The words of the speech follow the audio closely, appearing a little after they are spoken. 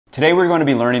Today we're going to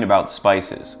be learning about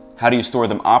spices. How do you store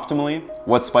them optimally?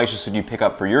 What spices should you pick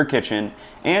up for your kitchen?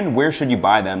 And where should you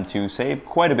buy them to save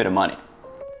quite a bit of money?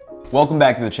 Welcome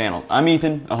back to the channel. I'm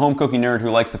Ethan, a home cooking nerd who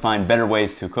likes to find better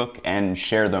ways to cook and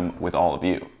share them with all of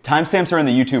you. Timestamps are in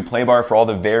the YouTube play bar for all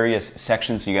the various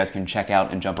sections so you guys can check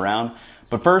out and jump around.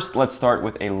 But first, let's start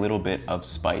with a little bit of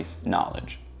spice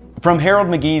knowledge. From Harold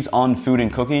McGee's On Food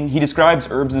and Cooking, he describes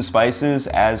herbs and spices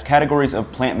as categories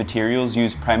of plant materials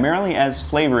used primarily as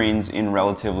flavorings in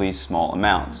relatively small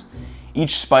amounts.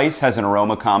 Each spice has an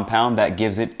aroma compound that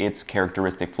gives it its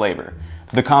characteristic flavor.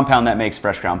 The compound that makes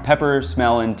fresh ground pepper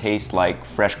smell and taste like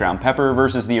fresh ground pepper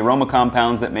versus the aroma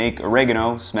compounds that make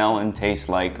oregano smell and taste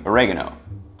like oregano.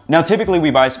 Now typically we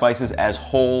buy spices as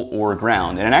whole or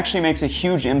ground, and it actually makes a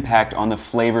huge impact on the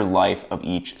flavor life of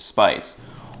each spice.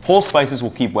 Whole spices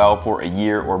will keep well for a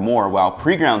year or more, while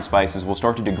pre-ground spices will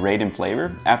start to degrade in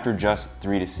flavor after just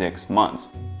 3 to 6 months.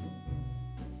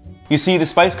 You see, the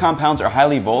spice compounds are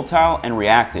highly volatile and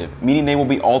reactive, meaning they will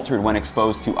be altered when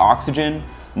exposed to oxygen,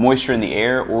 moisture in the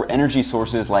air, or energy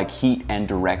sources like heat and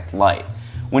direct light.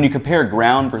 When you compare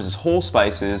ground versus whole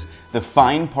spices, the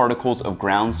fine particles of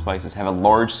ground spices have a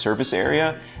large surface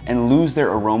area and lose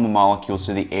their aroma molecules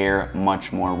to the air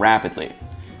much more rapidly.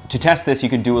 To test this, you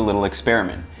can do a little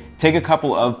experiment. Take a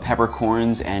couple of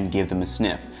peppercorns and give them a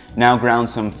sniff. Now ground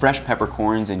some fresh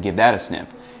peppercorns and give that a sniff.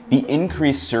 The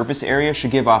increased surface area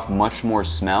should give off much more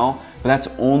smell, but that's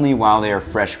only while they are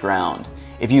fresh ground.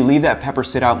 If you leave that pepper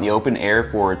sit out in the open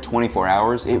air for 24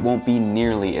 hours, it won't be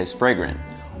nearly as fragrant.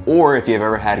 Or if you've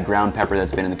ever had ground pepper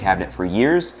that's been in the cabinet for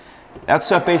years, that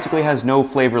stuff basically has no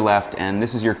flavor left, and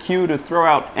this is your cue to throw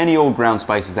out any old ground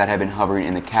spices that have been hovering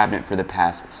in the cabinet for the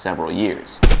past several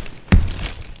years.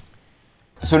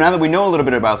 So now that we know a little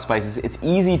bit about spices, it's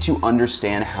easy to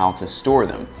understand how to store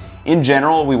them. In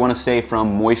general, we want to stay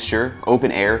from moisture,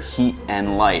 open air, heat,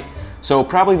 and light. So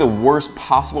probably the worst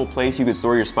possible place you could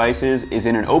store your spices is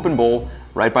in an open bowl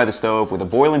right by the stove with a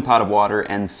boiling pot of water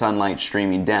and sunlight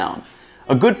streaming down.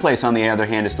 A good place, on the other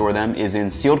hand, to store them is in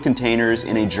sealed containers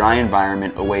in a dry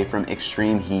environment away from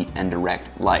extreme heat and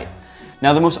direct light.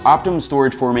 Now, the most optimum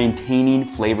storage for maintaining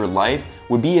flavor life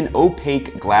would be an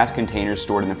opaque glass container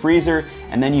stored in the freezer,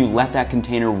 and then you let that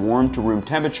container warm to room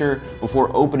temperature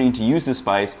before opening to use the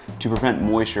spice to prevent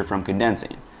moisture from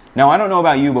condensing. Now, I don't know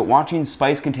about you, but watching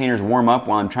spice containers warm up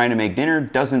while I'm trying to make dinner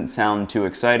doesn't sound too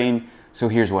exciting, so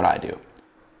here's what I do.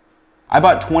 I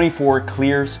bought 24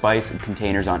 clear spice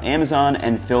containers on Amazon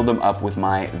and filled them up with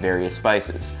my various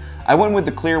spices. I went with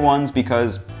the clear ones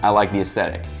because I like the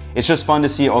aesthetic. It's just fun to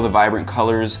see all the vibrant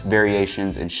colors,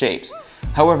 variations, and shapes.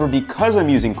 However, because I'm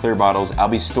using clear bottles, I'll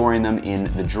be storing them in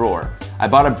the drawer. I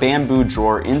bought a bamboo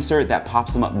drawer insert that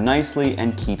pops them up nicely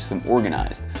and keeps them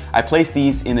organized. I place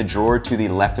these in the drawer to the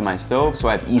left of my stove so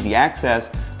I have easy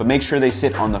access, but make sure they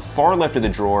sit on the far left of the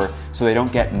drawer so they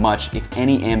don't get much, if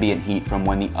any, ambient heat from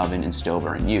when the oven and stove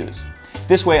are in use.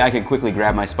 This way I can quickly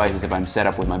grab my spices if I'm set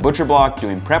up with my butcher block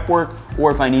doing prep work,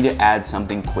 or if I need to add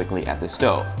something quickly at the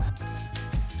stove.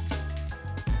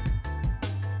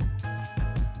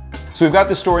 So we've got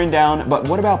the storing down, but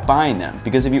what about buying them?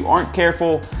 Because if you aren't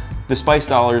careful, the spice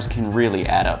dollars can really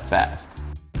add up fast.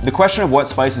 The question of what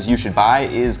spices you should buy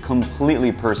is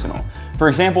completely personal. For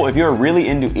example, if you're really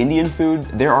into Indian food,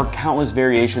 there are countless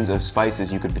variations of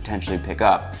spices you could potentially pick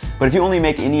up. But if you only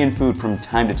make Indian food from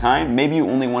time to time, maybe you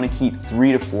only want to keep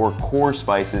 3 to 4 core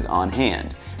spices on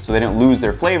hand, so they don't lose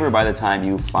their flavor by the time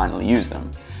you finally use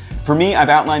them. For me, I've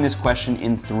outlined this question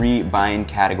in 3 buying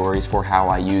categories for how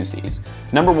I use these.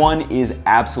 Number 1 is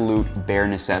absolute bare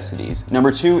necessities.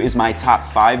 Number 2 is my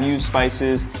top 5 used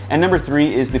spices. And number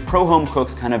 3 is the Pro Home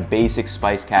Cook's kind of basic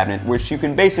spice cabinet, which you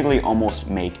can basically almost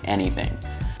make anything.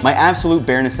 My absolute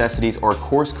bare necessities are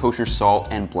coarse kosher salt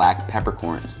and black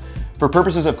peppercorns. For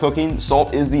purposes of cooking,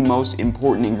 salt is the most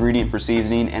important ingredient for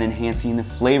seasoning and enhancing the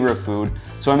flavor of food,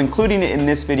 so I'm including it in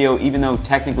this video even though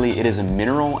technically it is a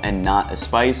mineral and not a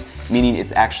spice, meaning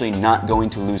it's actually not going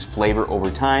to lose flavor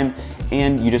over time,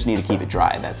 and you just need to keep it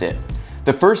dry, that's it.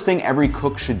 The first thing every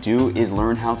cook should do is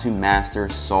learn how to master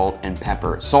salt and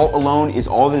pepper. Salt alone is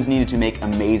all that is needed to make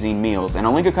amazing meals, and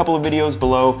I'll link a couple of videos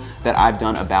below that I've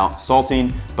done about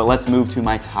salting, but let's move to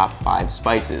my top 5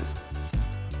 spices.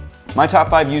 My top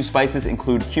 5 used spices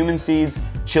include cumin seeds,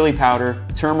 chili powder,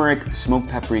 turmeric, smoked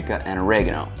paprika, and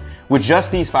oregano. With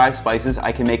just these 5 spices,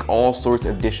 I can make all sorts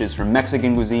of dishes from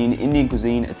Mexican cuisine, Indian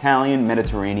cuisine, Italian,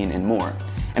 Mediterranean, and more.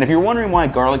 And if you're wondering why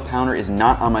garlic powder is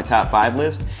not on my top 5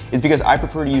 list, it's because I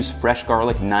prefer to use fresh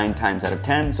garlic 9 times out of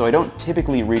 10, so I don't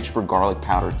typically reach for garlic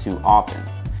powder too often.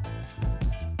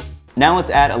 Now let's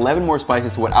add 11 more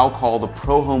spices to what I'll call the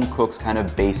Pro Home Cook's kind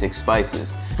of basic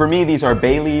spices. For me, these are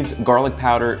bay leaves, garlic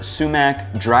powder,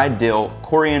 sumac, dried dill,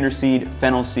 coriander seed,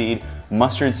 fennel seed,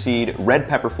 mustard seed, red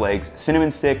pepper flakes,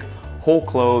 cinnamon stick, whole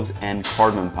cloves, and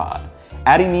cardamom pod.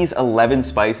 Adding these 11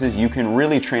 spices, you can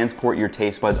really transport your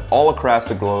taste buds all across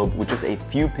the globe with just a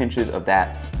few pinches of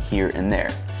that here and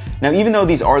there. Now, even though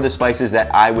these are the spices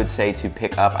that I would say to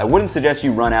pick up, I wouldn't suggest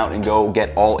you run out and go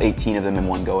get all 18 of them in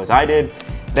one go as I did.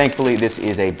 Thankfully, this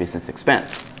is a business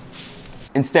expense.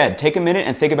 Instead, take a minute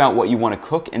and think about what you want to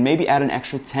cook and maybe add an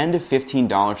extra $10 to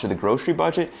 $15 to the grocery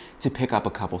budget to pick up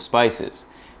a couple spices.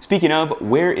 Speaking of,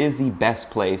 where is the best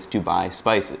place to buy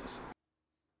spices?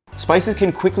 Spices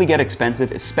can quickly get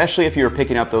expensive, especially if you're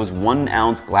picking up those 1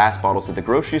 ounce glass bottles at the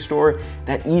grocery store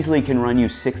that easily can run you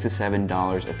 $6 to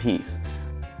 $7 a piece.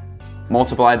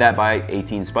 Multiply that by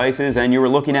 18 spices and you were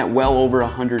looking at well over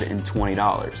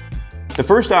 $120. The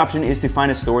first option is to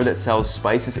find a store that sells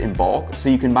spices in bulk so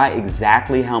you can buy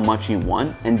exactly how much you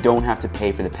want and don't have to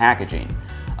pay for the packaging.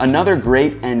 Another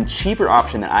great and cheaper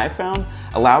option that I've found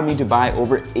allowed me to buy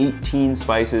over 18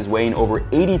 spices weighing over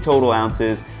 80 total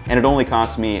ounces, and it only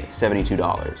cost me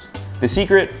 $72. The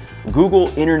secret?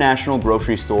 Google international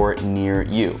grocery store near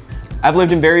you. I've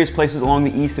lived in various places along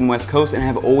the East and West Coast and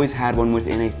have always had one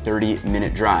within a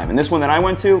 30-minute drive. And this one that I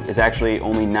went to is actually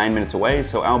only 9 minutes away,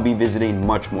 so I'll be visiting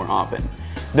much more often.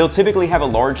 They'll typically have a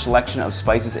large selection of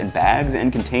spices in bags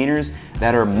and containers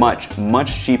that are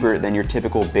much cheaper than your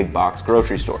typical big box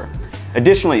grocery store.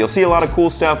 Additionally, you'll see a lot of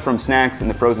cool stuff from snacks in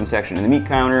the frozen section in the meat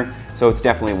counter, so it's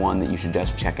definitely one that you should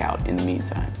just check out in the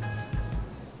meantime.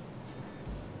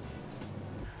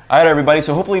 All right, everybody,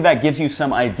 so hopefully that gives you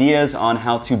some ideas on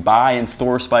how to buy and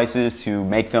store spices to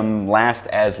make them last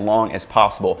as long as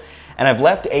possible. And I've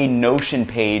left a Notion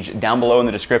page down below in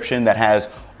the description that has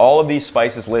all of these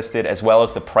spices listed as well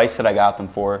as the price that I got them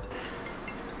for.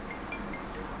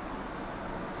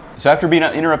 So after being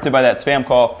interrupted by that spam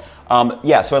call,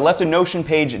 so I left a Notion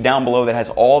page down below that has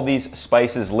all of these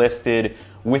spices listed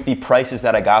with the prices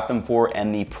that I got them for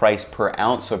and the price per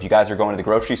ounce. So if you guys are going to the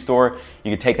grocery store,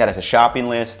 you can take that as a shopping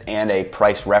list and a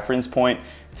price reference point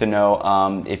to know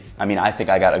I think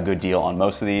I got a good deal on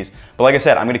most of these. But like I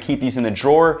said, I'm gonna keep these in the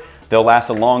drawer. They'll last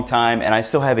a long time, and I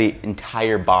still have an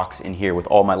entire box in here with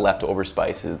all my leftover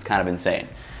spices. It's kind of insane.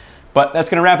 But that's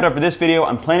gonna wrap it up for this video.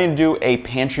 I'm planning to do a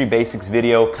pantry basics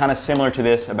video, kind of similar to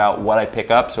this, about what I pick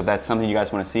up. So if that's something you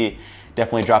guys wanna see,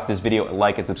 definitely drop this video a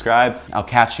like and subscribe. I'll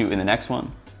catch you in the next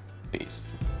one. Peace.